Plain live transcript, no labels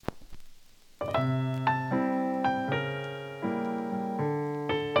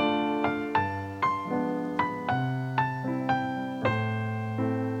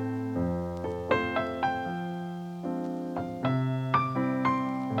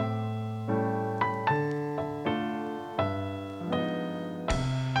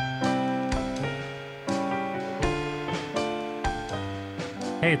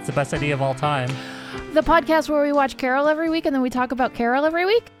Hey, it's the best idea of all time. The podcast where we watch Carol every week and then we talk about Carol every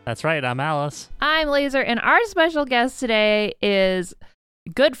week. That's right. I'm Alice. I'm Laser, and our special guest today is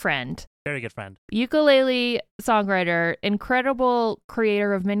good friend, Very good friend. ukulele songwriter, incredible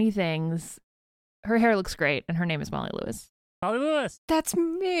creator of many things. Her hair looks great, and her name is Molly Lewis. Molly Lewis. That's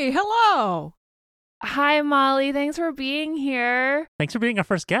me. Hello. Hi, Molly. Thanks for being here. Thanks for being our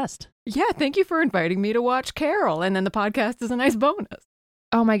first guest. Yeah, thank you for inviting me to watch Carol, and then the podcast is a nice bonus.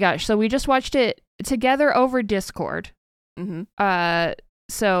 Oh my gosh. So we just watched it together over Discord. Mm-hmm.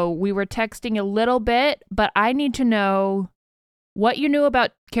 So we were texting a little bit, but I need to know what you knew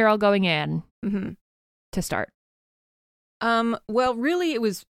about Carol going in to start. Well, really, it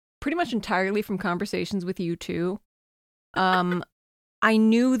was pretty much entirely from conversations with you two. I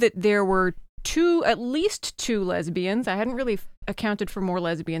knew that there were at least two lesbians. I hadn't really accounted for more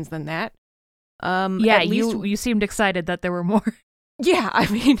lesbians than that. You seemed excited that there were more. Yeah, I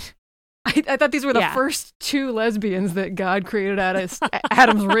mean, I thought these were the first two lesbians that God created out of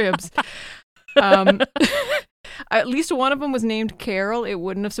Adam's ribs. At least one of them was named Carol. It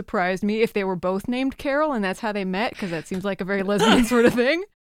wouldn't have surprised me if they were both named Carol, and that's how they met, because that seems like a very lesbian sort of thing.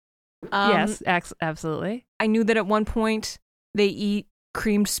 Yes, absolutely. I knew that at one point they eat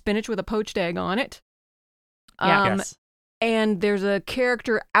creamed spinach with a poached egg on it. Yes. And there's a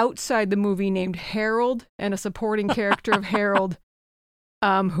character outside the movie named Harold, and a supporting character of Harold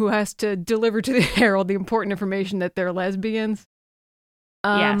who has to deliver to the Harold the important information that they're lesbians.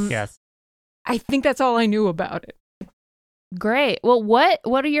 Yes. I think that's all I knew about it. Great. Well, what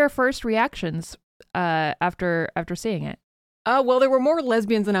are your first reactions after seeing it? Well, there were more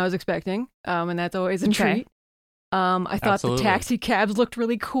lesbians than I was expecting, and that's always a treat. I thought Absolutely. the taxi cabs looked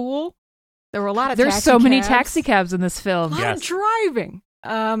really cool. There were a lot of There's taxi so many cabs. taxi cabs in this A film. lot of driving.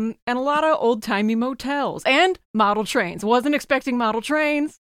 And a lot of old-timey motels. And model trains. Wasn't expecting model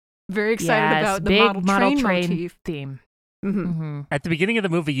trains. Very excited about the big model train motif. theme. Mm-hmm. At the beginning of the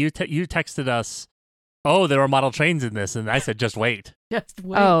movie, you texted us, oh, there were model trains in this. And I said, just wait. Just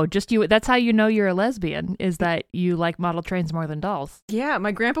wait. Oh, just you. That's how you know you're a lesbian, is that you like model trains more than dolls. Yeah,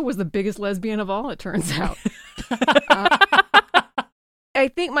 my grandpa was the biggest lesbian of all, it turns out. I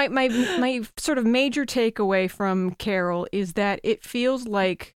think my sort of major takeaway from Carol is that it feels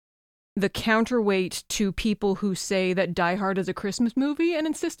like the counterweight to people who say that Die Hard is a Christmas movie and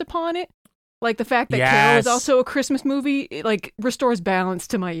insist upon it. Like the fact that Carol is also a Christmas movie, it, like, restores balance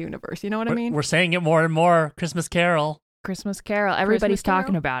to my universe. You know what I mean? We're saying it more and more. Christmas Carol. Christmas Carol. Everybody's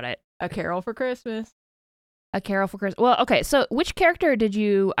talking about it. A Carol for Christmas. A Carol for Christmas. Well, okay, so which character did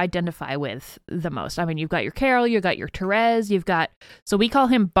you identify with the most? I mean, you've got your Carol, you've got your Therese, so we call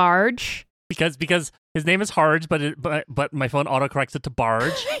him Barge. Because his name is Harge, but my phone autocorrects it to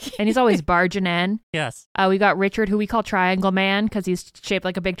Barge. And he's always barging in. Yes. We got Richard, who we call Triangle Man, because he's shaped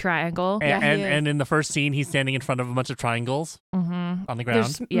like a big triangle. And in the first scene, he's standing in front of a bunch of triangles on the ground.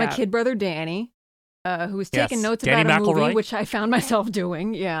 There's my kid brother, Danny, who was taking notes Danny about a McElroy. movie, which I found myself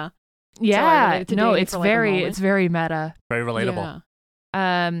doing, yeah. Yeah, So no, Danny it's for, like, a very moment. meta. Very relatable.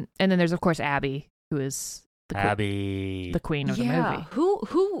 Yeah. And then there's, of course, Abby, who is Abby. the queen of the movie.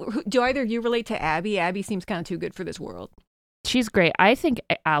 Who do either of you relate to Abby? Abby seems kind of too good for this world. She's great. I think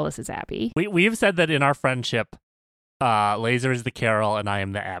Alice is Abby. We've said that in our friendship, Laser is the Carol and I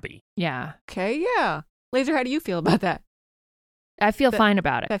am the Abby. Yeah. Okay, yeah. Laser, how do you feel about that? I feel fine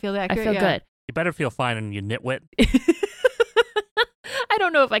about it. I feel I accurate. feel good. You better feel fine, you nitwit. I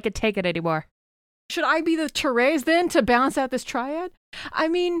don't know if I could take it anymore. Should I be the Therese then to balance out this triad? I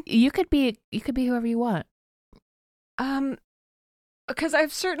mean, You could be whoever you want. because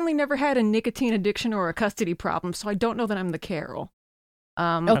I've certainly never had a nicotine addiction or a custody problem, so I don't know that I'm the Carol.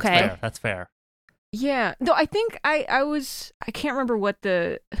 Okay. That's fair. Yeah. No, I think I can't remember what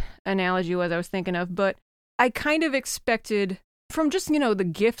the analogy was I was thinking of, but I kind of expected from just,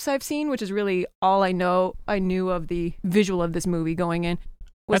 the GIFs I've seen, which is really all I knew of the visual of this movie going in.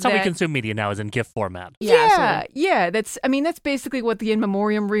 That's how we consume media now, is in GIF format. Yeah. That's basically what the in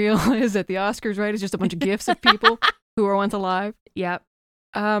memoriam reel is at the Oscars, right? It's just a bunch of GIFs of people who were once alive. Yep.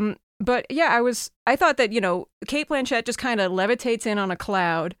 But yeah, I thought that, Cate Blanchett just kind of levitates in on a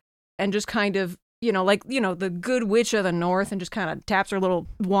cloud and just kind of, the good witch of the north, and just kind of taps her little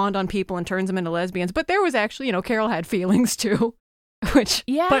wand on people and turns them into lesbians. But there was actually, Carol had feelings too, which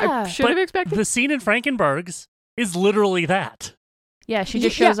I should have expected. The scene in Frankenberg's is literally that. Yeah, she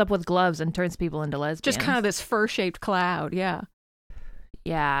just shows up with gloves and turns people into lesbians. Just kind of this fur-shaped cloud, yeah.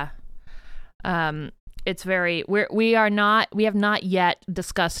 Yeah. It's very we have not yet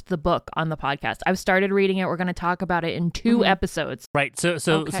discussed the book on the podcast. I've started reading it. We're going to talk about it in 2 episodes. Right. So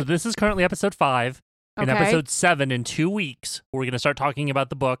this is currently episode 5. In Okay. episode 7, in 2 weeks, we're going to start talking about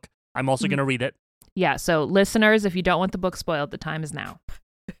the book. I'm also going to read it. Yeah, so listeners, if you don't want the book spoiled, the time is now.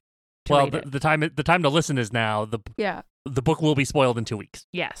 Well, the time to listen is now. Yeah. The book will be spoiled in 2 weeks.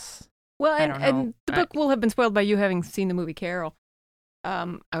 Yes. Well, I don't know. and the book will have been spoiled by you having seen the movie Carol.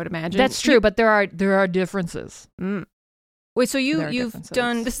 I would imagine. That's true, but there are differences. Wait, so There are you've differences.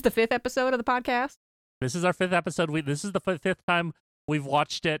 done, this is the 5th episode of the podcast? This is our 5th episode. This is the 5th time we've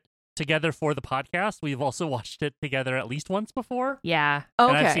watched it together for the podcast. We've also watched it together at least once before. Yeah.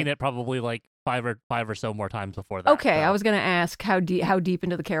 Okay. And I've seen it probably like five or so more times before that. Okay, so. I was going to ask how deep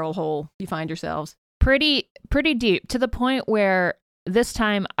into the Carol hole you find yourselves. Pretty deep, to the point where this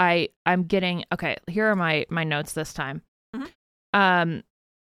time I'm getting, okay, here are my notes this time. Okay,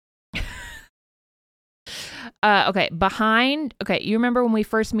 you remember when we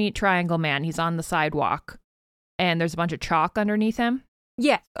first meet Triangle Man? He's on the sidewalk and there's a bunch of chalk underneath him.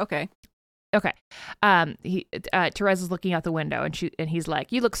 Yeah. Okay. Okay. Therese is looking out the window and he's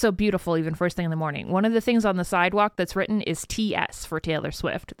like, "You look so beautiful even first thing in the morning." One of the things on the sidewalk that's written is TS for Taylor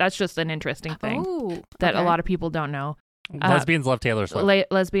Swift. That's just an interesting thing that a lot of people don't know. Lesbians love Taylor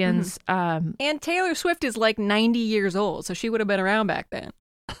Swift. Lesbians. And Taylor Swift is like 90 years old, so she would have been around back then.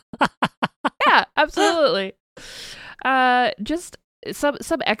 Yeah, absolutely. Just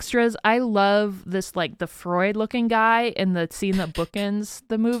some extras. I love this, like, the Freud looking guy in the scene that bookends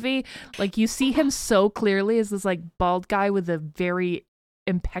the movie. Like, you see him so clearly as this, like, bald guy with a very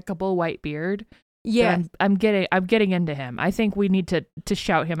impeccable white beard. Yeah. I'm getting into him. I think we need to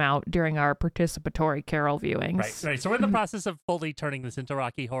shout him out during our participatory Carol viewings. Right. So we're in the process of fully turning this into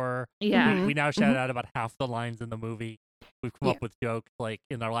Rocky Horror. Yeah. We now shout out about half the lines in the movie. We've come up with jokes. Like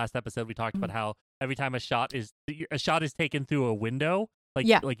in our last episode, we talked about how every time a shot is taken through a window, like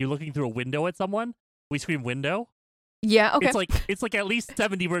you're looking through a window at someone, we scream window. Yeah, okay. It's like at least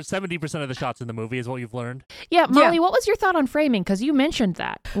 70% of the shots in the movie is what you've learned. Yeah, Molly, what was your thought on framing? Because you mentioned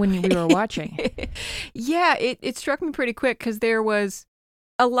that when we were watching. Yeah, it struck me pretty quick because there was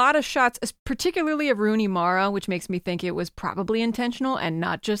a lot of shots, particularly of Rooney Mara, which makes me think it was probably intentional and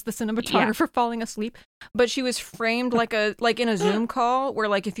not just the cinematographer falling asleep. But she was framed like in a Zoom call, where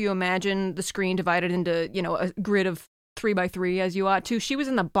like if you imagine the screen divided into, you know, a grid of 3x3 as you ought to, she was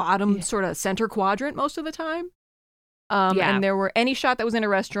in the bottom sort of center quadrant most of the time. And there were any shot that was in a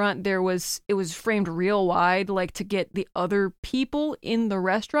restaurant, it was framed real wide, like to get the other people in the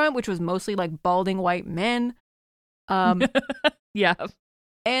restaurant, which was mostly like balding white men. Yeah.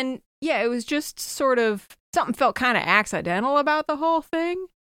 And yeah, it was just sort of something felt kind of accidental about the whole thing.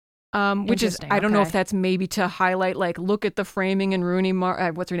 Which is, I don't know if that's maybe to highlight, like, look at the framing in Rooney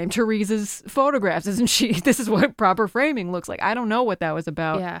what's her name? Teresa's photographs, isn't she? This is what proper framing looks like. I don't know what that was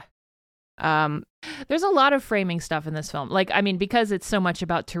about. Yeah. There's a lot of framing stuff in this film. Like, I mean, because it's so much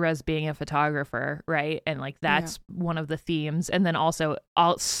about Therese being a photographer, right? And like that's one of the themes. And then also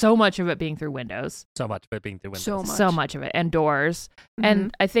so much of it being through windows. So much of it being through windows. So much of it. And doors.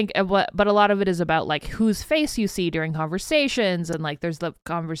 And I think, but a lot of it is about like whose face you see during conversations. And like there's the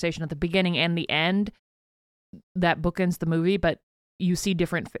conversation at the beginning and the end that bookends the movie, but you see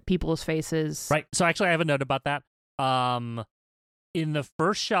different people's faces. Right. So actually I have a note about that. In the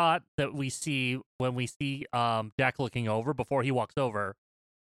first shot that we see, when we see Jack looking over before he walks over,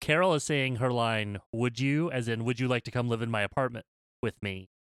 Carol is saying her line, "Would you?" as in, "Would you like to come live in my apartment with me?"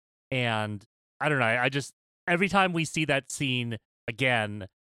 And I don't know, I just, every time we see that scene again,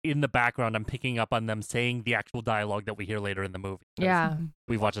 in the background, I'm picking up on them saying the actual dialogue that we hear later in the movie. Yeah.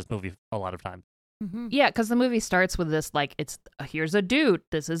 We've watched this movie a lot of times. Yeah, because the movie starts with this, like, it's, here's a dude,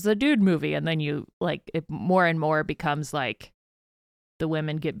 this is a dude movie. And then you, like, it more and more becomes like, the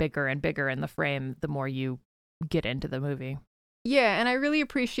women get bigger and bigger in the frame the more you get into the movie. Yeah, and I really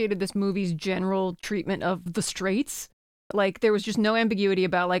appreciated this movie's general treatment of the straights. Like, there was just no ambiguity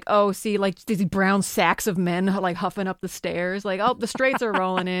about, like, oh, see, like, these brown sacks of men, like, huffing up the stairs. Like, oh, the straights are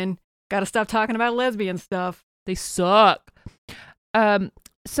rolling in. Gotta stop talking about lesbian stuff. They suck.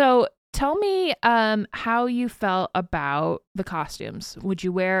 So tell me how you felt about the costumes. Would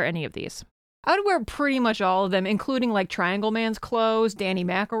you wear any of these? I would wear pretty much all of them, including like Triangle Man's clothes, Danny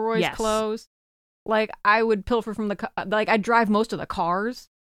McElroy's clothes. Like, I would pilfer from I'd drive most of the cars,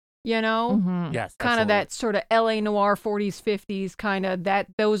 you know? Yes, kind of that sort of LA noir 40s, 50s kind of,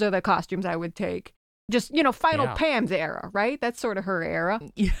 those are the costumes I would take. Just, you know, Final Pam's era, right? That's sort of her era.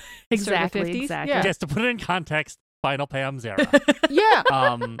 Exactly, sort of 50s. exactly. Yeah. Just to put it in context, Final Pam's era. Yeah.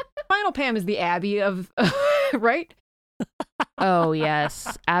 Final Pam is the Abby of, right? Oh,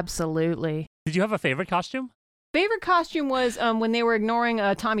 yes, absolutely. Did you have a favorite costume? Favorite costume was when they were ignoring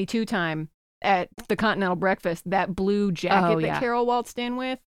Tommy Two Time at the Continental Breakfast, that blue jacket that Carol waltzed in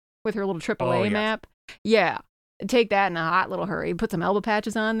with her little AAA map. Yeah. Take that in a hot little hurry. Put some elbow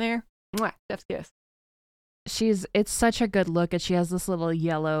patches on there. Mwah, chef's kiss. It's such a good look, and she has this little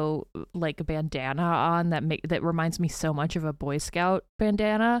yellow like bandana on that reminds me so much of a Boy Scout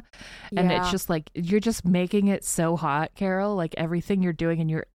bandana. And it's just like, you're just making it so hot, Carol, like everything you're doing, and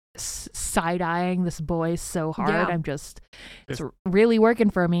you're side-eyeing this boy so hard. Yeah. It's really working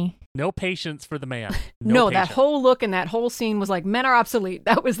for me. No patience for the man. No, that whole look and that whole scene was like, men are obsolete.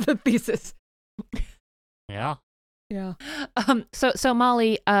 That was the thesis. Yeah. Yeah. So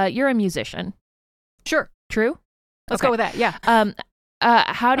Molly, you're a musician. Sure. True? Let's Okay. go with that. Yeah.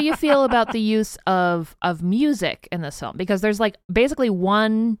 How do you feel about the use of music in this film? Because there's like basically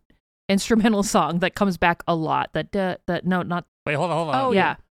one instrumental song that comes back a lot. Wait, hold on. Oh,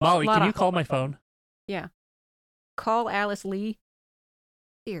 yeah. Molly, can you call my phone? Yeah. Call Alice Lee.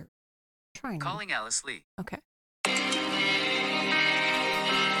 Here. Try now. Calling Alice Lee. Okay.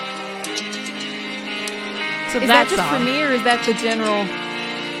 So Is that just for me, or is that the general?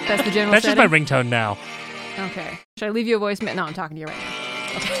 That's the general. That's setting? just my ringtone now. Okay. Should I leave you a voicemail? No, I'm talking to you right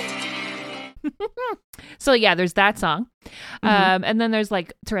now. Okay. So yeah, there's that song. Mm-hmm. And then there's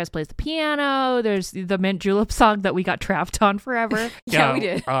like Therese plays the piano. There's the Mint Julep song that we got trapped on forever. Yeah, we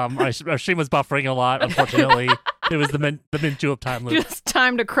did. Our stream was buffering a lot, unfortunately. It was the mint julep time loop. Just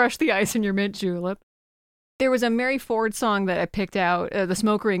time to crush the ice in your mint julep. There was a Mary Ford song that I picked out, the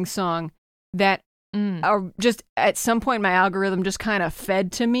Smoke Ring song, that just at some point my algorithm just kind of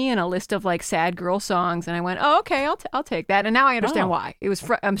fed to me in a list of like sad girl songs, and I went, oh, okay, I'll take that. And now I understand why. It was,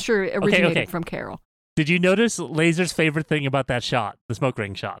 I'm sure, it originated from Carol. Did you notice Laser's favorite thing about that shot, the smoke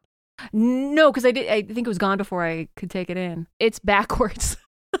ring shot? No, because I think it was gone before I could take it in. It's backwards.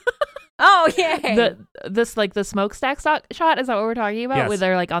 Oh, yay! The smokestack shot, is that what we're talking about? Yes. Where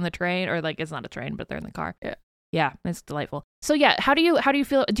they're like on the train, or like it's not a train, but they're in the car. Yeah, it's delightful. So yeah, how do you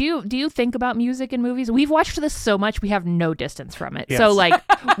feel? Do you think about music in movies? We've watched this so much, we have no distance from it. Yes. So like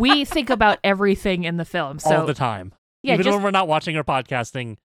we think about everything in the film. So all the time. Yeah, even when we're not watching or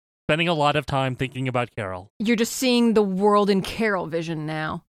podcasting, spending a lot of time thinking about Carol. You're just seeing the world in Carol vision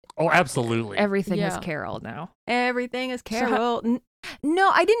now. Oh, absolutely. Everything is Carol now. Everything is Carol. No,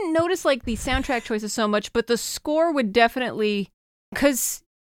 I didn't notice like the soundtrack choices so much, but the score would definitely, because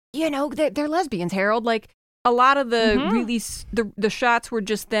they're lesbians, Harold. Like a lot of the the shots were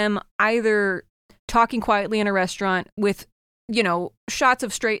just them either talking quietly in a restaurant with shots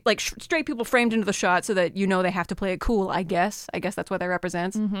of straight people framed into the shot so that they have to play it cool. I guess that's what that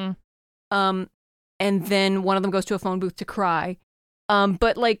represents. Mm-hmm. And then one of them goes to a phone booth to cry.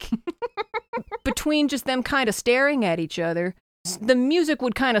 But like between just them kind of staring at each other, the music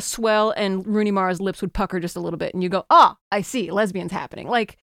would kind of swell and Rooney Mara's lips would pucker just a little bit, and you go, "Oh, I see, lesbians happening."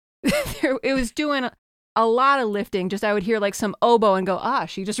 Like it was doing a lot of lifting. Just I would hear like some oboe and go, "Ah,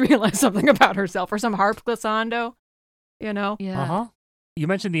 she just realized something about herself," or some harp glissando. Yeah. Uh-huh. You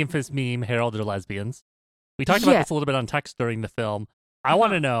mentioned the infamous meme, Harold or lesbians. We talked about this a little bit on text during the film. I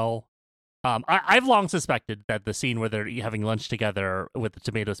want to know. I've long suspected that the scene where they're having lunch together with the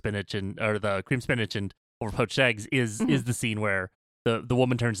tomato spinach or the cream spinach and over poached eggs is the scene where the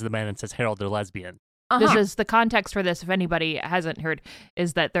woman turns to the man and says, "Harold, they're lesbian." This is the context for this. If anybody hasn't heard,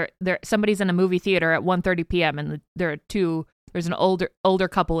 is that somebody's in a movie theater at 1:30 p.m. and there's an older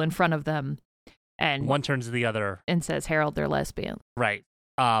couple in front of them, and one turns to the other and says, "Harold, they're lesbian." Right.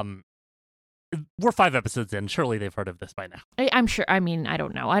 We're 5 episodes in. Surely they've heard of this by now. I'm sure. I mean, I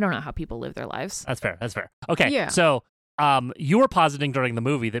don't know. I don't know how people live their lives. That's fair. Okay. Yeah. So, you were positing during the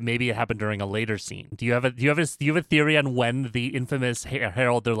movie that maybe it happened during a later scene. Do you have a theory on when the infamous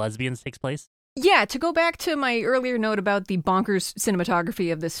Harold, they're lesbians takes place? Yeah, to go back to my earlier note about the bonkers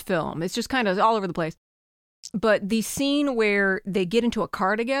cinematography of this film, it's just kind of all over the place. But the scene where they get into a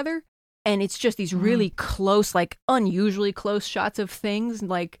car together, and it's just these really close, like unusually close shots of things,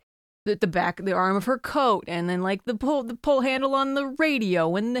 like the arm of her coat, and then like the pull handle on the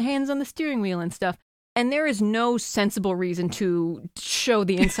radio, and the hands on the steering wheel and stuff. And there is no sensible reason to show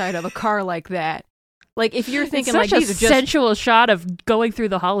the inside of a car like that. Like, if you're thinking, it's such like, these are just sensual shot of going through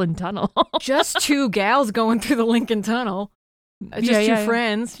the Holland Tunnel. just two gals going through the Lincoln Tunnel. Just two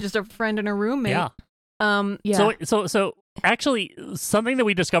friends, just a friend and a roommate. Yeah. So actually, something that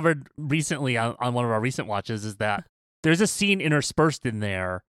we discovered recently on one of our recent watches is that there's a scene interspersed in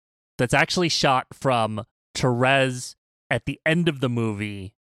there that's actually shot from Therese at the end of the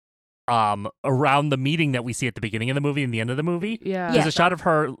movie, around the meeting that we see at the beginning of the movie and the end of the movie. Yeah. There's a shot of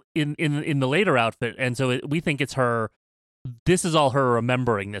her in the later outfit, and so we think it's her. This is all her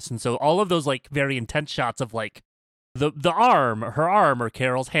remembering this, and so all of those like very intense shots of like her arm, or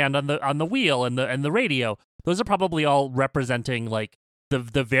Carol's hand on the wheel and the radio. Those are probably all representing like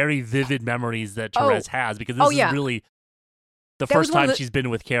the very vivid memories that Therese has, because this is really the first time she's been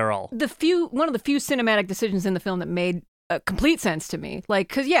with Carol. One of the few cinematic decisions in the film that made complete sense to me. Like,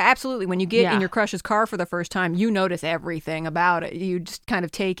 because, absolutely. When you get in your crush's car for the first time, you notice everything about it. You just kind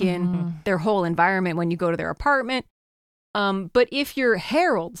of take in their whole environment when you go to their apartment. But if you're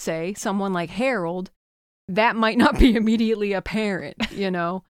Harold, say, someone like Harold, that might not be immediately apparent,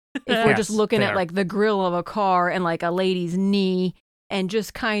 If we're just looking at like the grill of a car and like a lady's knee and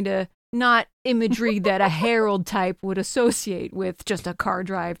just kind of not imagery that a Harold type would associate with just a car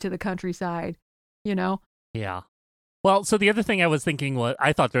drive to the countryside, Yeah. Well, so the other thing I was thinking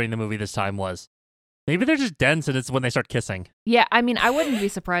I thought during the movie this time was maybe they're just dense and it's when they start kissing. Yeah, I mean, I wouldn't be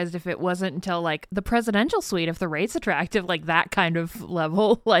surprised if it wasn't until like the presidential suite, if the rate's attractive, like that kind of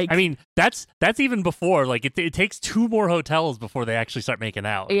level. Like, I mean, that's even before. Like, it takes 2 more hotels before they actually start making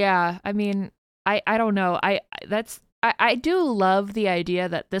out. Yeah, I mean, I don't know. I do love the idea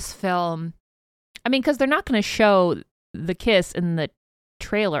that this film, I mean, because they're not going to show the kiss in the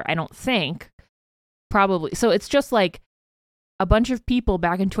trailer, I don't think. Probably. So it's just like a bunch of people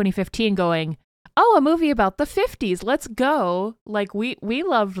back in 2015 going, oh, a movie about the 50s. Let's go. Like, we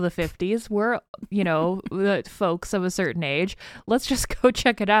loved the 50s. We're, folks of a certain age. Let's just go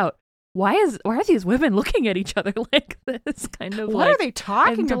check it out. Why are these women looking at each other like this? Kind of what are they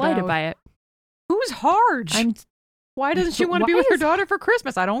talking I'm delighted about? by it. Who's Harge? Why doesn't she want to be with her daughter for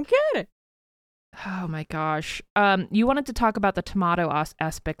Christmas? I don't get it. Oh my gosh. You wanted to talk about the tomato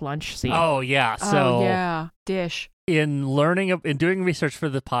aspic lunch scene. Oh yeah. So dish. In doing research for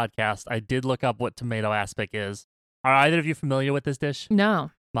the podcast, I did look up what tomato aspic is. Are either of you familiar with this dish?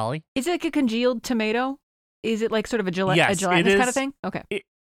 No. Molly? Is it like a congealed tomato? Is it like sort of a gelatinous kind of thing? Okay.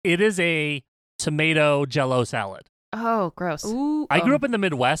 It is a tomato jello salad. Oh, gross. Ooh, I grew up in the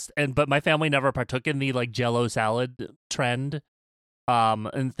Midwest, but my family never partook in the like jello salad trend.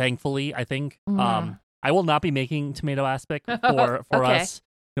 And thankfully, I think I will not be making tomato aspic for us,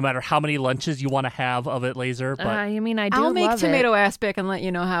 no matter how many lunches you want to have of it, Laser. But I mean, I'll make tomato aspic and let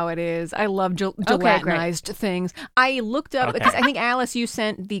you know how it is. I love gelatinized things. I looked up because I think Alice, you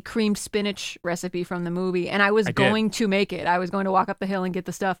sent the creamed spinach recipe from the movie, and I was going to make it. I was going to walk up the hill and get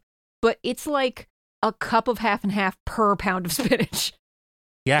the stuff, but it's like a cup of half and half per pound of spinach.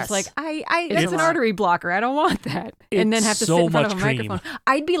 Yes. It's like, that's an artery blocker. I don't want that. And then have to so sit in front of a much microphone.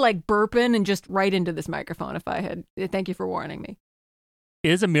 I'd be like burping and just right into this microphone if I had. Thank you for warning me.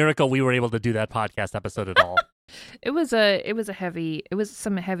 It is a miracle we were able to do that podcast episode at all. It was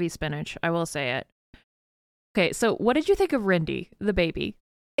some heavy spinach, I will say it. Okay, so what did you think of Rindy, the baby?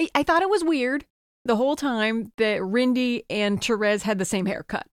 I thought it was weird the whole time that Rindy and Therese had the same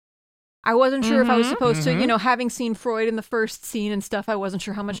haircut. I wasn't sure if I was supposed to, having seen Freud in the first scene and stuff, I wasn't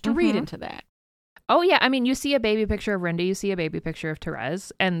sure how much to read into that. Oh, yeah. I mean, you see a baby picture of Rindy, you see a baby picture of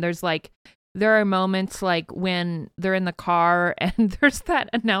Therese, and there are moments like when they're in the car and there's that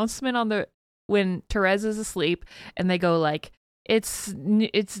announcement when Therese is asleep and they go like, it's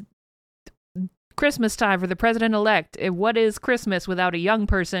Christmas time for the president-elect. What is Christmas without a young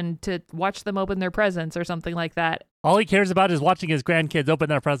person to watch them open their presents or something like that? All he cares about is watching his grandkids open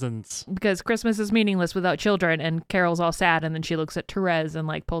their presents. Because Christmas is meaningless without children, and Carol's all sad, and then she looks at Therese and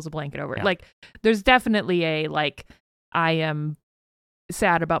like pulls a blanket over it. Yeah. Like, there's definitely I am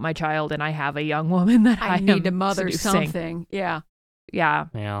sad about my child, and I have a young woman that I need to mother seducing. something. Yeah. Yeah.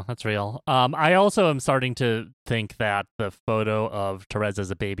 Yeah, that's real. I also am starting to think that the photo of Therese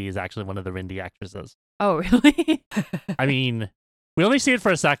as a baby is actually one of the Rindy actresses. Oh, really? I mean, we only see it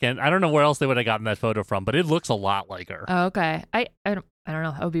for a second. I don't know where else they would have gotten that photo from, but it looks a lot like her. Oh, okay. I don't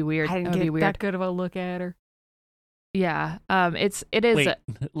know. That would be weird. I didn't get that good of a look at her. Yeah. It is. Wait,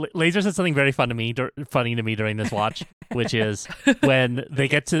 Laser said something very funny to me during this watch, which is when they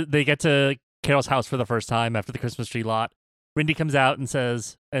get to Carol's house for the first time after the Christmas tree lot. Rindy comes out and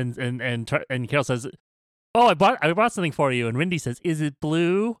says, and Carol says, "Oh, I brought something for you." And Rindy says, "Is it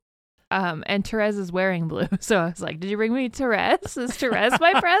blue?" And Therese is wearing blue. So I was like, "Did you bring me Therese? Is Therese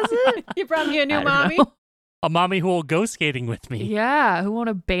my present? You brought me a new mommy? A mommy who will go skating with me." Yeah, who won't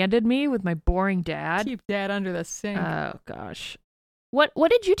abandon me with my boring dad? Keep dad under the sink. Oh gosh. What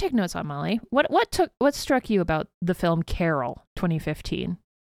did you take notes on, Molly? What struck you about the film Carol 2015?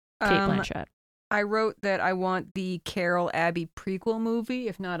 Kate Blanchett. I wrote that I want the Carol Abby prequel movie,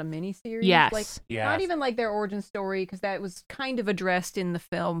 if not a miniseries. Yes. Not even like their origin story, because that was kind of addressed in the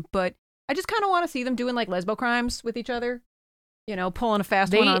film, but I just kind of want to see them doing like lesbo crimes with each other. Pulling a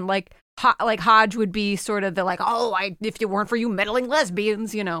fast one on like Hodge would be sort of the like, if it weren't for you meddling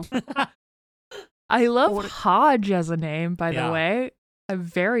lesbians, I love Hodge as a name, by the way. I'm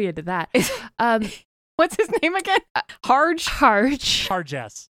very into that. Well, What's his name again? Harge?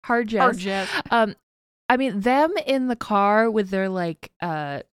 Harjess. Harjess. I mean, them in the car with their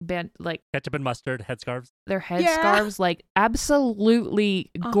ketchup and mustard headscarves. Their headscarves, like absolutely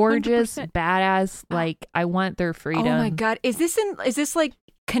gorgeous, 100%. Badass. Like I want their freedom. Oh my god, is this like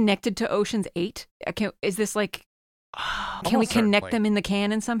connected to Ocean's 8? Is this like? Can we connect them in the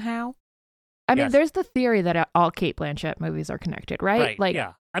canon somehow? I mean, there's the theory that all Cate Blanchett movies are connected, right? Right. Like,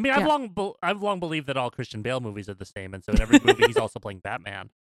 yeah. I mean, I've long believed that all Christian Bale movies are the same, and so in every movie he's also playing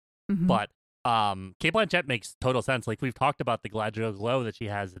Batman. Mm-hmm. But Cate Blanchett makes total sense. Like we've talked about the Galadriel glow that she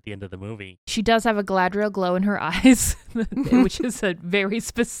has at the end of the movie. She does have a Galadriel glow in her eyes, which is a very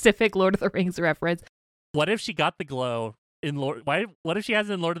specific Lord of the Rings reference. What if she got the glow in What if she has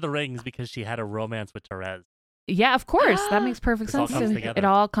it in Lord of the Rings because she had a romance with Therese? Yeah, of course. That makes perfect sense. It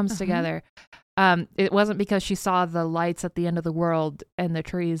all comes together. It wasn't because she saw the lights at the end of the world and the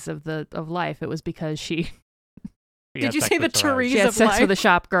trees of life. It was because she. Did you say the trees she had of sex life? with a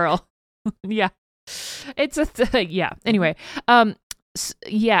shop girl? Yeah, it's a thing. Yeah. Anyway,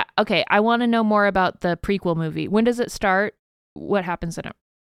 yeah. Okay. I want to know more about the prequel movie. When does it start? What happens in it?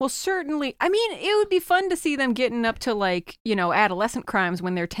 Well, certainly. I mean, it would be fun to see them getting up to adolescent crimes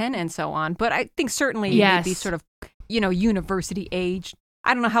when they're 10 and so on. But I think certainly they'd be sort of, university age.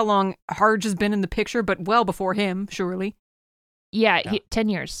 I don't know how long Harge has been in the picture, but well before him, surely. Yeah. 10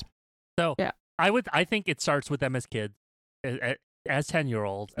 years. So yeah. I think it starts with them as kids, as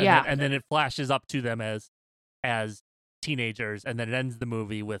 10-year-olds. And then it flashes up to them as teenagers, and then it ends the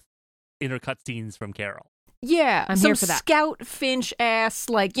movie with intercut scenes from Carol. Yeah, I'm some here for that. Scout Finch ass,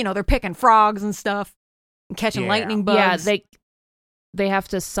 they're picking frogs and stuff, and catching lightning bugs. Yeah, they have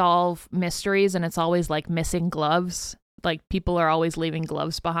to solve mysteries, and it's always like missing gloves. Like people are always leaving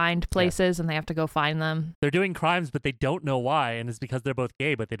gloves behind places, and they have to go find them. They're doing crimes, but they don't know why, and it's because they're both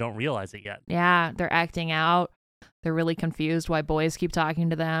gay, but they don't realize it yet. Yeah, they're acting out. They're really confused why boys keep talking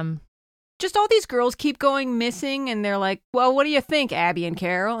to them. Just all these girls keep going missing, and they're like, well, what do you think, Abby and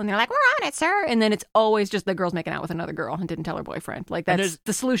Carol? And they're like, we're on it, sir. And then it's always just the girl's making out with another girl and didn't tell her boyfriend. Like, that's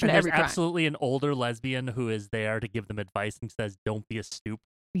the solution to every crime. There's absolutely an older lesbian who is there to give them advice and says, don't be a Stupe.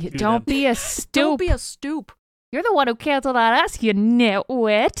 Don't be a Stupe. Don't be a Stupe. You're the one who canceled on us, you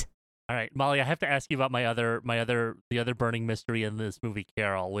nitwit. All right, Molly, I have to ask you about the other burning mystery in this movie,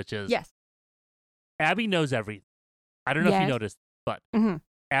 Carol, which is Abby knows everything. I don't know if you noticed, but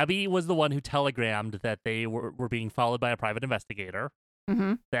Abby was the one who telegrammed that they were being followed by a private investigator.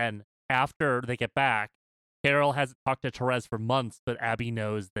 Mm-hmm. Then after they get back, Carol hasn't talked to Therese for months, but Abby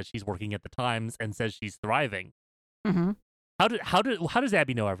knows that she's working at the Times and says she's thriving. Mm-hmm. How does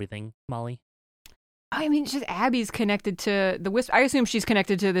Abby know everything, Molly? I mean, just Abby's connected to the Wisp. I assume she's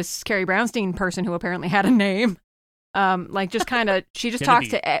connected to this Carrie Brownstein person who apparently had a name. Just kind of, she just talks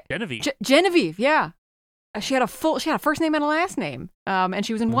to Genevieve. Genevieve, yeah. She had a first name and a last name. And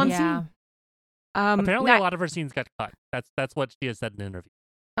she was in one scene. Apparently, a lot of her scenes got cut. That's what she has said in an interview.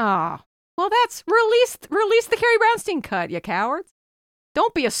 Oh, well, that's release the Carrie Brownstein cut, you cowards.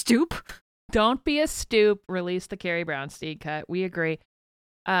 Don't be a Stupe. Don't be a Stupe. Release the Carrie Brownstein cut. We agree.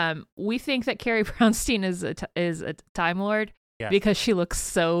 We think that Carrie Brownstein is a Time Lord because she looks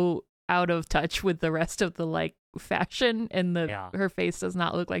so out of touch with the rest of the fashion, and her face does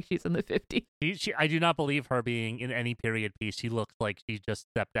not look like she's in the 50s. I do not believe her being in any period piece. She looks like she just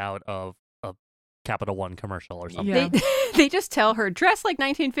stepped out of a Capital One commercial or something. Yeah. They just tell her dress like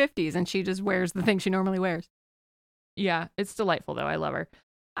 1950s, and she just wears the thing she normally wears. Yeah, it's delightful though. I love her.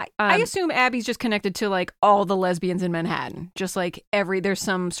 I assume Abby's just connected to all the lesbians in Manhattan. Just there's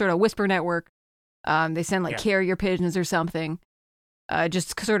some sort of whisper network. They send carrier pigeons or something.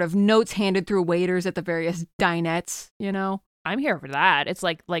 Just sort of notes handed through waiters at the various dinettes, I'm here for that. It's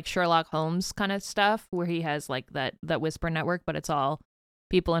like Sherlock Holmes kind of stuff where he has that whisper network, but it's all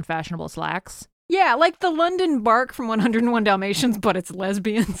people in fashionable slacks. Yeah, like the London Bark from 101 Dalmatians, but it's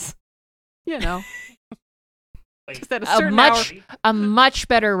lesbians. Just at a certain hour. A much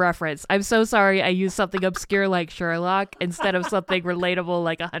better reference. I'm so sorry I used something obscure like Sherlock instead of something relatable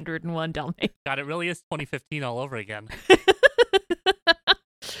like 101 Dalmatians. God, it really is 2015 all over again.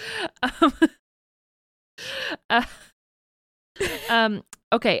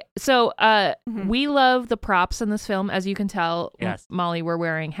 Okay, so we love the props in this film, as you can tell. Yes. Molly, we're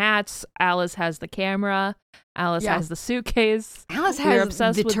wearing hats. Alice has the camera. Alice has the suitcase. Alice has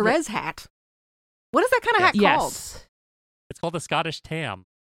the Therese hat. What is that kind of hat called? It's called the Scottish Tam.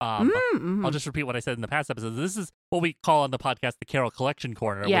 I'll just repeat what I said in the past episodes. This is what we call on the podcast the Carol Collection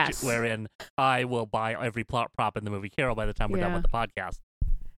Corner, wherein I will buy every prop in the movie Carol by the time we're done with the podcast.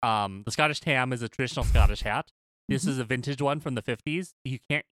 The Scottish Tam is a traditional Scottish hat. This is a vintage one from the 50s. You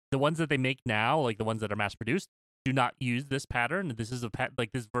can't the ones that they make now, like the ones that are mass produced, do not use this pattern. This is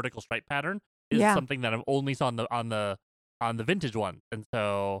like this vertical stripe pattern is something that I've only saw on the vintage one, and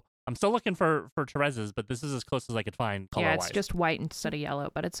so I'm still looking for Teresa's, but this is as close as I could find color-wise. Yeah, it's just white instead of yellow,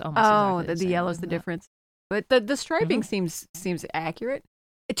 but it's almost exactly the same, yellow's the difference. But the striping seems accurate.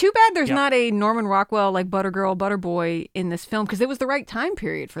 Too bad there's not a Norman Rockwell like Butter Girl, Butter Boy in this film, because it was the right time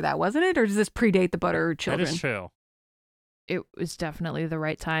period for that, wasn't it? Or does this predate the Butter Children? That is true. It was definitely the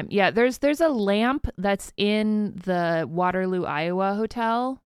right time. Yeah, there's a lamp that's in the Waterloo, Iowa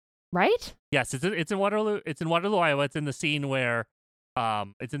hotel, right? Yes, it's in Waterloo. It's in Waterloo, Iowa. It's in the scene where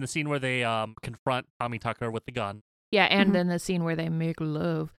they confront Tommy Tucker with the gun. Yeah, and then the scene where they make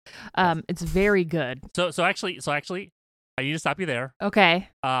love. It's very good. So actually, I need to stop you there. Okay.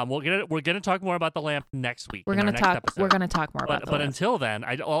 We're gonna talk more about the lamp next week. We're gonna talk more about the lamp. But until then,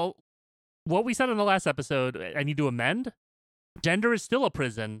 what we said in the last episode, I need to amend. Gender is still a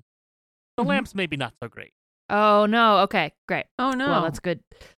prison. The lamp's maybe not so great. Oh no. Okay. Great. Oh no. Well, that's good.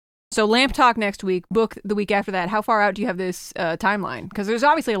 So lamp talk next week. Book the week after that. How far out do you have this timeline? Because there's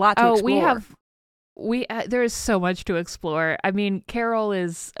obviously a lot to explore. There is so much to explore. I mean, Carol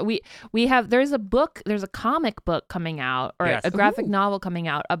is there's a comic book coming out, or a graphic novel coming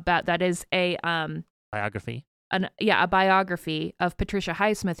out about that is a biography. A biography of Patricia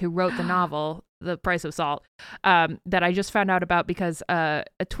Highsmith, who wrote the novel The Price of Salt, that I just found out about because a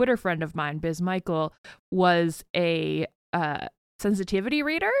Twitter friend of mine, Biz Michael, was a sensitivity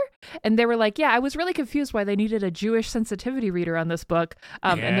reader, and they were like, I was really confused why they needed a Jewish sensitivity reader on this book,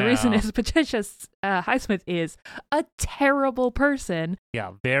 and the reason is Patricia Highsmith is a terrible person,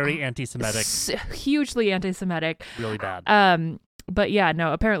 very anti-Semitic, hugely anti-Semitic, really bad. But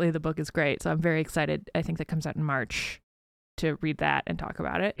apparently the book is great, so I'm very excited. I think that comes out in March to read that and talk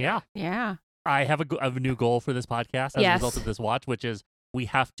about it. Yeah. I have a new goal for this podcast as a result of this watch, which is we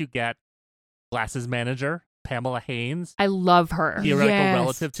have to get Glasses manager Pamela Haynes. I love her. Theoretical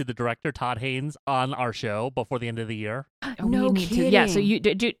relative to the director Todd Haynes on our show before the end of the year. No kidding. Yeah. So you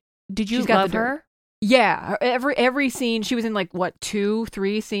did you love her? Yeah. Every scene she was in, like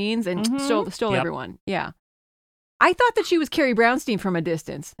 2-3 scenes, and stole everyone. Yeah. I thought that she was Carrie Brownstein from a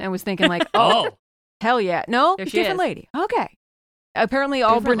distance, and was thinking like, oh, hell yeah. No, different lady. Okay. Apparently,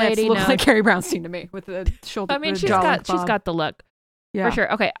 all brunettes look like Carrie Brownstein to me with the shoulder. I mean, she's got the look, for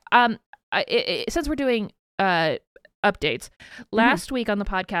sure. Okay. Since we're doing updates, last week on the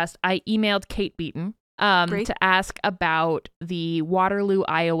podcast, I emailed Kate Beaton to ask about the Waterloo,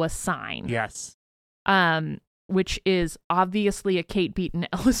 Iowa sign. Yes. Which is obviously a Kate Beaton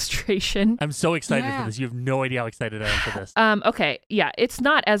illustration. I'm so excited for this. You have no idea how excited I am for this. Okay. Yeah, it's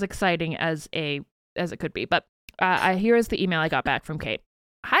not as exciting as it could be, but here is the email I got back from Kate.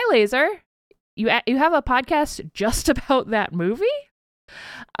 Hi, Laser. You have a podcast just about that movie?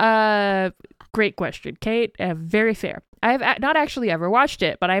 Great question, Kate. Very fair. I have not actually ever watched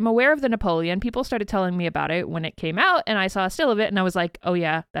it, but I'm aware of the Napoleon. People started telling me about it when it came out, and I saw a still of it, and I was like, oh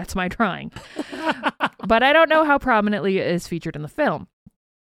yeah, that's my drawing. But I don't know how prominently it is featured in the film.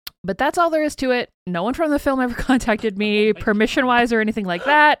 But that's all there is to it. No one from the film ever contacted me, permission-wise or anything like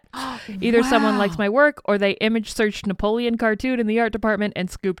that. Either someone likes my work, or they image searched Napoleon cartoon in the art department and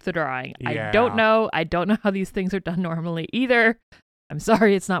scooped the drawing. Yeah. I don't know. I don't know how these things are done normally either. I'm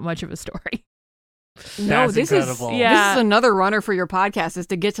sorry, it's not much of a story. No, this is another runner for your podcast, is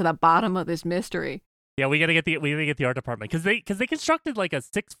to get to the bottom of this mystery. Yeah, we gotta get the art department because they constructed like a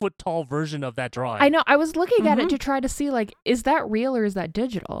 6-foot tall version of that drawing. I know. I was looking at it to try to see like, is that real or is that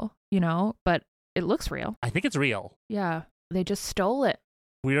digital? But it looks real. I think it's real. Yeah, they just stole it.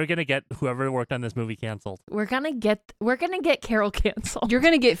 We are gonna get whoever worked on this movie canceled. We're gonna get Carol canceled. You're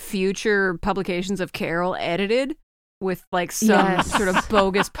gonna get future publications of Carol edited with like some sort of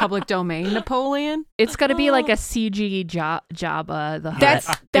bogus public domain Napoleon. It's gonna be like a CG Jabba the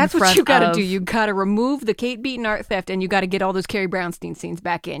Hutt. That's what you gotta do. You gotta remove the Kate Beaton art theft, and you gotta get all those Carrie Brownstein scenes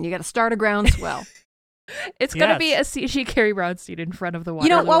back in. You gotta start a groundswell. It's gonna be a CG Carrie Brownstein in front of the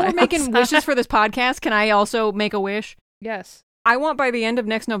water. While we're making wishes for this podcast, can I also make a wish? Yes. I want by the end of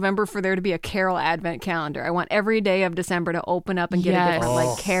next November for there to be a Carol Advent calendar. I want every day of December to open up and get a different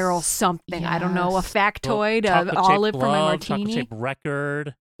like Carol something. Yes. I don't know, a factoid, an olive for my martini. Chocolate-shaped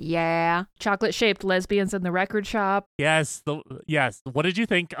record. Yeah. Chocolate-shaped lesbians in the record shop. Yes. Yes. What did you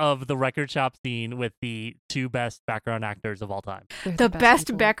think of the record shop scene with the two best background actors of all time? The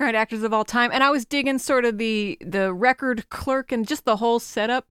best background actors of all time. And I was digging sort of the record clerk and just the whole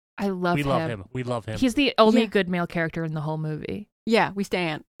setup. I love him. We love him. He's the only good male character in the whole movie. Yeah, we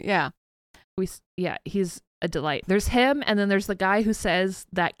stand. Yeah. He's a delight. There's him, and then there's the guy who says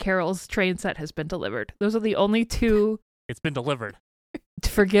that Carol's train set has been delivered. Those are the only two. It's been delivered.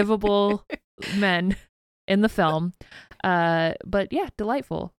 forgivable men in the film. But yeah,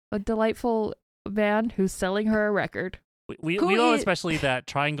 delightful. A delightful man who's selling her a record. We know especially that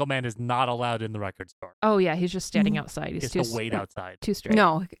Triangle Man is not allowed in the record store. Oh yeah, he's just standing outside. He's to wait outside. Too straight.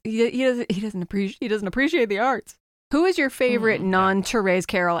 No, he doesn't appreciate the arts. Who is your favorite non-Therese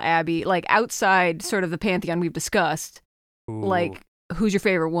Carol Abby? Like outside sort of the pantheon we've discussed. Ooh. Like who's your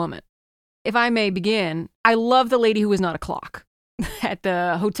favorite woman? If I may begin, I love the lady who is not a clock at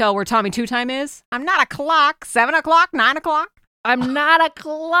the hotel where Tommy Two Time is. I'm not a clock. 7 o'clock, 9 o'clock. I'm not a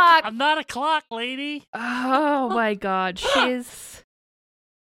clock. I'm not a clock, lady. Oh my God, she's.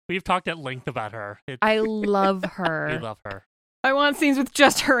 We've talked at length about her. I love her. We love her. I want scenes with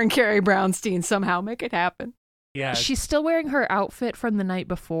just her and Carrie Brownstein. Somehow make it happen. Yeah, she's still wearing her outfit from the night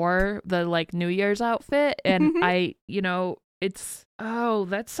before, the like New Year's outfit, and it's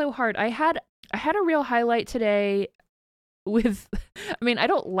that's so hard. I had a real highlight today with. I mean, I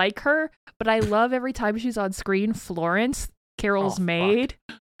don't like her, but I love every time she's on screen. Florence, Carol's maid.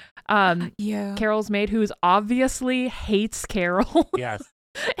 Carol's maid, who obviously hates Carol. Yes.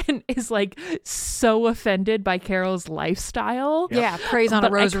 And is like so offended by Carol's lifestyle. Yep. Yeah, prays on a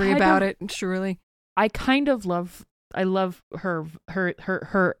rosary about it, surely. I kind of love her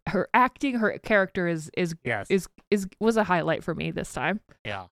acting, her character was a highlight for me this time.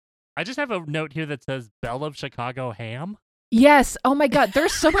 Yeah. I just have a note here that says Belle of Chicago ham. Yes. Oh my God.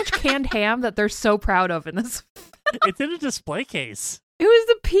 There's so much canned ham that they're so proud of in this. It's in a display case. It was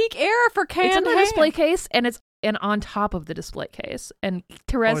the peak era for canned ham. It's in a display case, and it's on top of the display case. And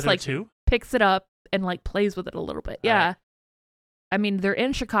Therese picks it up and like plays with it a little bit. Yeah. Right. I mean, they're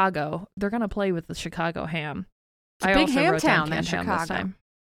in Chicago. They're gonna play with the Chicago ham. It's a big ham town in Chicago. This time.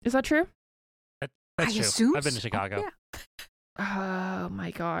 Is that true? That's I true. assume I've been to Chicago. Yeah. Oh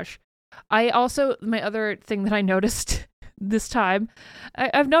my gosh. My other thing that I noticed this time,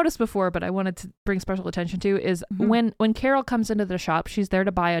 I've noticed before, but I wanted to bring special attention to is when Carol comes into the shop, she's there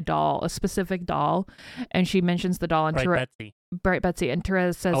to buy a doll, a specific doll, and she mentions the doll, and Bright Betsy, and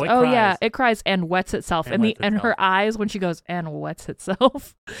Therese says, "Oh yeah, it cries and wets itself," and her eyes when she goes and wets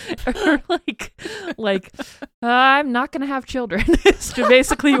itself, are like I'm not gonna have children. It's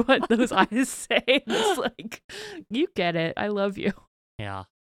basically what those eyes say. It's like, you get it. I love you. Yeah.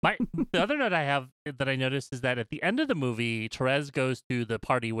 The other note I have that I noticed is that at the end of the movie, Therese goes to the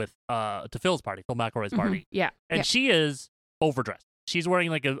party with to Phil McElroy's party. Yeah. And she is overdressed. She's wearing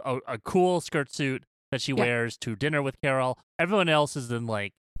like a cool skirt suit that she wears to dinner with Carol. Everyone else is in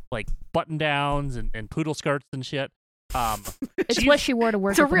like button downs and poodle skirts and shit. It's what she wore to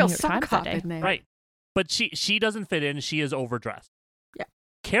work. It's a real time cop that day. in there. Right. But she doesn't fit in. She is overdressed. Yeah.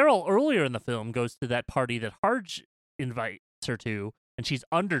 Carol earlier in the film goes to that party that Harge invites her to. And she's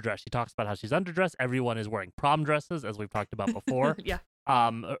underdressed. She talks about how she's underdressed. Everyone is wearing prom dresses, as we've talked about before. Yeah.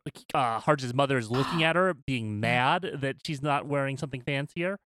 Harge's mother is looking at her, being mad that she's not wearing something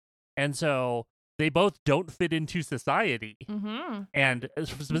fancier. And so they both don't fit into society. Mm-hmm. And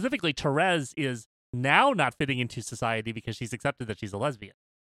specifically, Therese is now not fitting into society because she's accepted that she's a lesbian.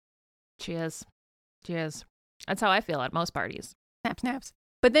 She is. That's how I feel at most parties. Snaps.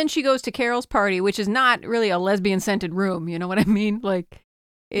 But then she goes to Carol's party, which is not really a lesbian-scented room. You know what I mean?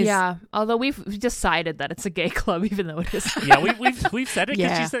 Yeah. Although we've decided that it's a gay club, even though it is. Yeah, we've said it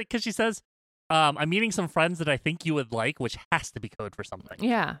because she says, "I'm meeting some friends that I think you would like," which has to be code for something.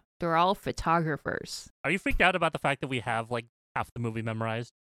 Yeah, they're all photographers. Are you freaked out about the fact that we have like half the movie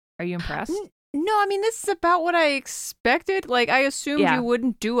memorized? Are you impressed? No, I mean, this is about what I expected. Like, I assumed you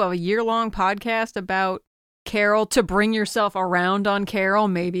wouldn't do a year-long podcast about Carol to bring yourself around on Carol.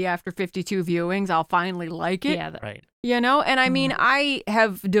 Maybe after 52 viewings, I'll finally like it. Yeah, right. You know? And I mean, I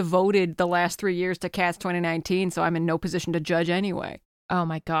have devoted the last 3 years to Cats 2019, so I'm in no position to judge anyway. Oh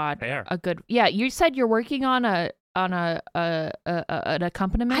my God. Fair. A good. Yeah, you said you're working on an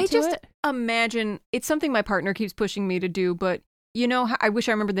accompaniment I to just it? imagine it's something my partner keeps pushing me to do, but you know, I wish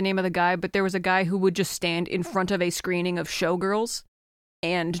I remembered the name of the guy, but there was a guy who would just stand in front of a screening of Showgirls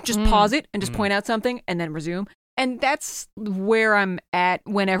and just pause it and just point out something and then resume. And that's where I'm at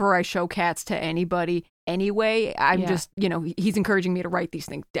whenever I show Cats to anybody anyway. I'm just, you know, he's encouraging me to write these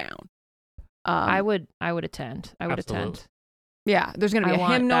things down. I would attend. I would attend. Yeah, there's going to be a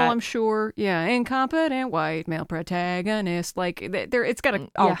hymnal, that. I'm sure. Yeah, incompetent white male protagonist. Like, it's got to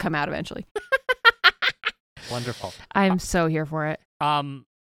all come out eventually. Wonderful. I'm so here for it.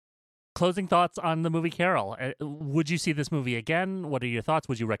 Closing thoughts on the movie Carol. Would you see this movie again? What are your thoughts?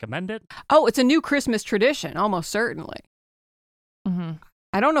 Would you recommend it? Oh, it's a new Christmas tradition, almost certainly. Mm-hmm.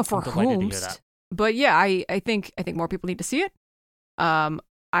 I don't know for whom, but yeah, I think more people need to see it.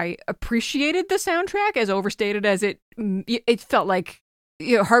 I appreciated the soundtrack, as overstated as it felt like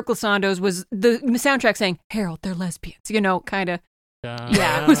Harp Glissando's was the soundtrack saying, Harold, they're lesbians, kind of.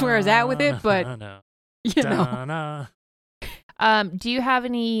 Yeah, was where I was at with it, but, you know. Do you have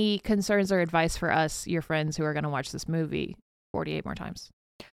any concerns or advice for us, your friends who are going to watch this movie 48 more times?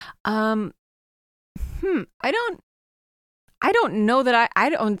 I don't know that I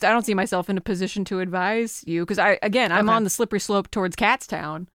don't see myself in a position to advise you because I'm on the slippery slope towards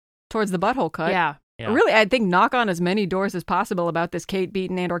Catstown, towards the butthole cut. Yeah. Really, I think knock on as many doors as possible about this Kate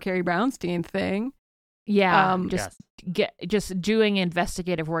Beaton and or Carrie Brownstein thing. Yeah. Just doing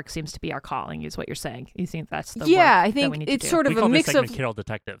investigative work seems to be our calling, is what you're saying. You think that's the work I think that we need it's to do. sort of we call a this mix segment of Carol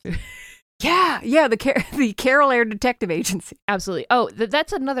Detective. the Carol Air Detective Agency. Absolutely. Oh,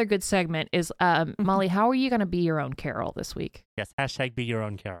 that's another good segment is, Molly, how are you going to be your own Carol this week? Yes, hashtag be your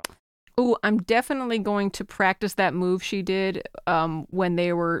own Carol. Oh, I'm definitely going to practice that move she did when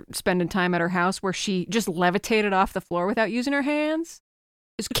they were spending time at her house where she just levitated off the floor without using her hands.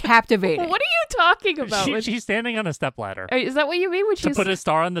 It's captivating. What are you talking about? She's standing on a stepladder. Is that what you mean when to she's... put a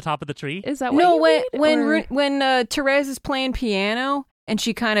star on the top of the tree? Is that what you mean? When Therese is playing piano and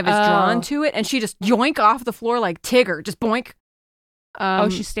she kind of is drawn to it and she just yoink off the floor like Tigger, just boink.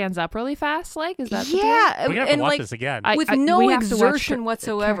 She stands up really fast, like? Is that the deal? Yeah. We have to watch this again. With no exertion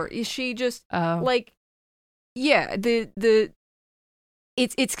whatsoever. Is she just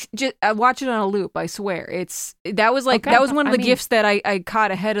it's just I watch it on a loop, I swear. That was one of the gifts that I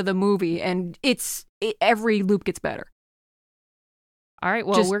caught ahead of the movie, and every loop gets better. All right,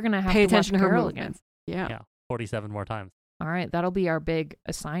 well, we're going to have pay to attention watch to her Carol movements. again. Yeah, 47 more times. All right, that'll be our big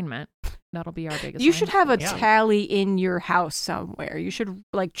assignment. You should have a tally in your house somewhere. You should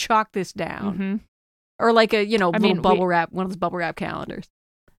chalk this down. Mm-hmm. Or little bubble wrap, one of those bubble wrap calendars.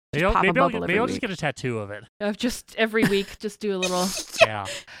 Maybe I'll just get a tattoo of it. Just every week, just do a little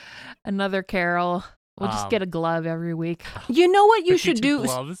another Carol. We'll just get a glove every week. You know what you should do?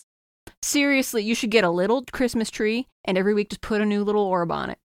 Gloves. Seriously, you should get a little Christmas tree and every week just put a new little orb on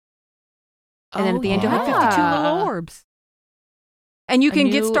it. And then at the end you'll have 52 little orbs. And you can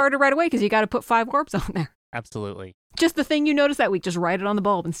get started right away because you got to put 5 orbs on there. Absolutely. Just the thing you notice that week, just write it on the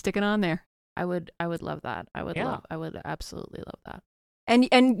bulb and stick it on there. I would love that. I would absolutely love that.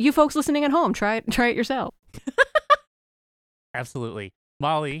 And you folks listening at home, try it yourself. Absolutely.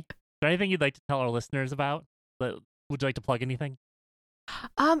 Molly, is there anything you'd like to tell our listeners about? Would you like to plug anything?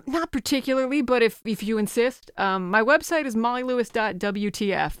 Not particularly, but if you insist, my website is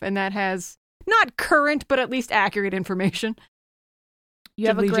mollylewis.wtf, and that has not current, but at least accurate information. You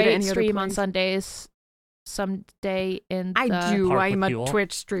have a great stream on Sundays. Someday in the I do. Park I'm a Fuel.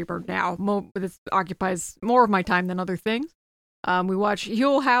 Twitch streamer now. This occupies more of my time than other things. We watch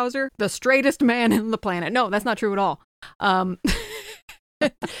Huell Hauser, the straightest man in the planet. No, that's not true at all.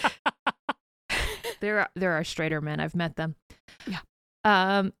 There are straighter men. I've met them. Yeah.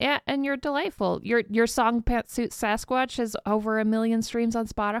 And you're delightful. Your song Pantsuit Sasquatch has over 1 million streams on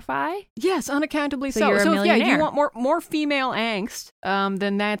Spotify. Yes, unaccountably so. You're a millionaire. If you want more female angst,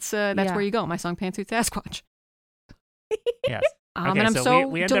 then that's where you go. My song Pantsuit Sasquatch. Yes. And I'm so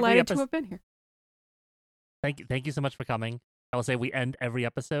we end delighted to have been here. Thank you so much for coming. I will say we end every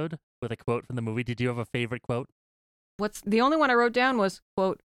episode with a quote from the movie. Did you have a favorite quote? The only one I wrote down was,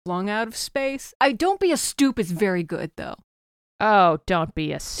 quote, "Flung out of space." Don't be a Stupe is very good, though. Oh, don't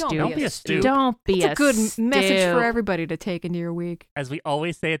be a Stupe. Don't be a Stupe. Don't be It's a good Stupe. message for everybody to take into your week. As we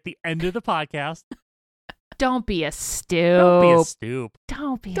always say at the end of the podcast, don't be a Stupe. don't be a Stupe.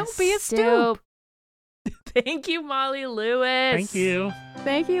 Don't be a Stupe. Thank you, Molly Lewis. Thank you.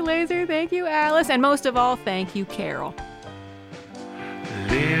 Thank you, Laser. Thank you, Alice. And most of all, thank you, Carol.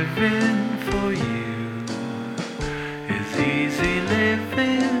 Living for you is easy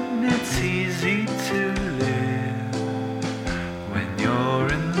living. It's easy to live when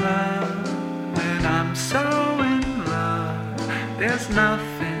you're in love. When I'm so in love, there's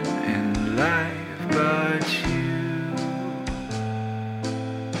nothing in life but you.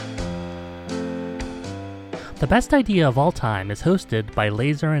 The Best Idea of All Time is hosted by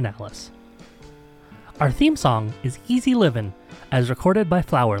Laser and Alice. Our theme song is Easy Livin', as recorded by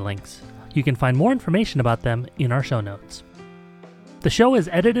Flower Links. You can find more information about them in our show notes. The show is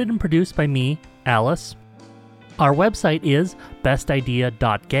edited and produced by me, Alice. Our website is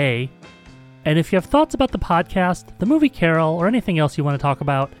bestidea.gay. And if you have thoughts about the podcast, the movie Carol, or anything else you want to talk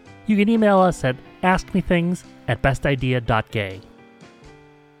about, you can email us at askmethings@bestidea.gay.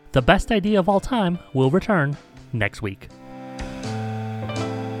 The Best Idea of All Time will return next week.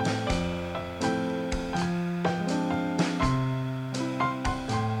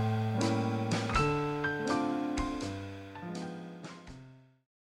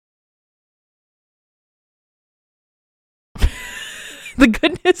 The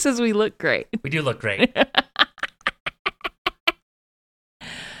good news is we look great. We do look great.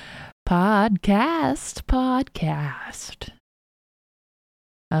 Podcast.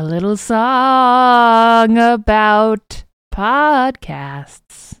 A little song about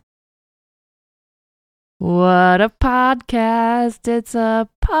podcasts. What a podcast. It's a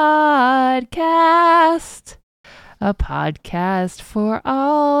podcast. A podcast for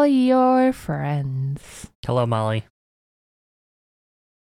all your friends. Hello, Molly.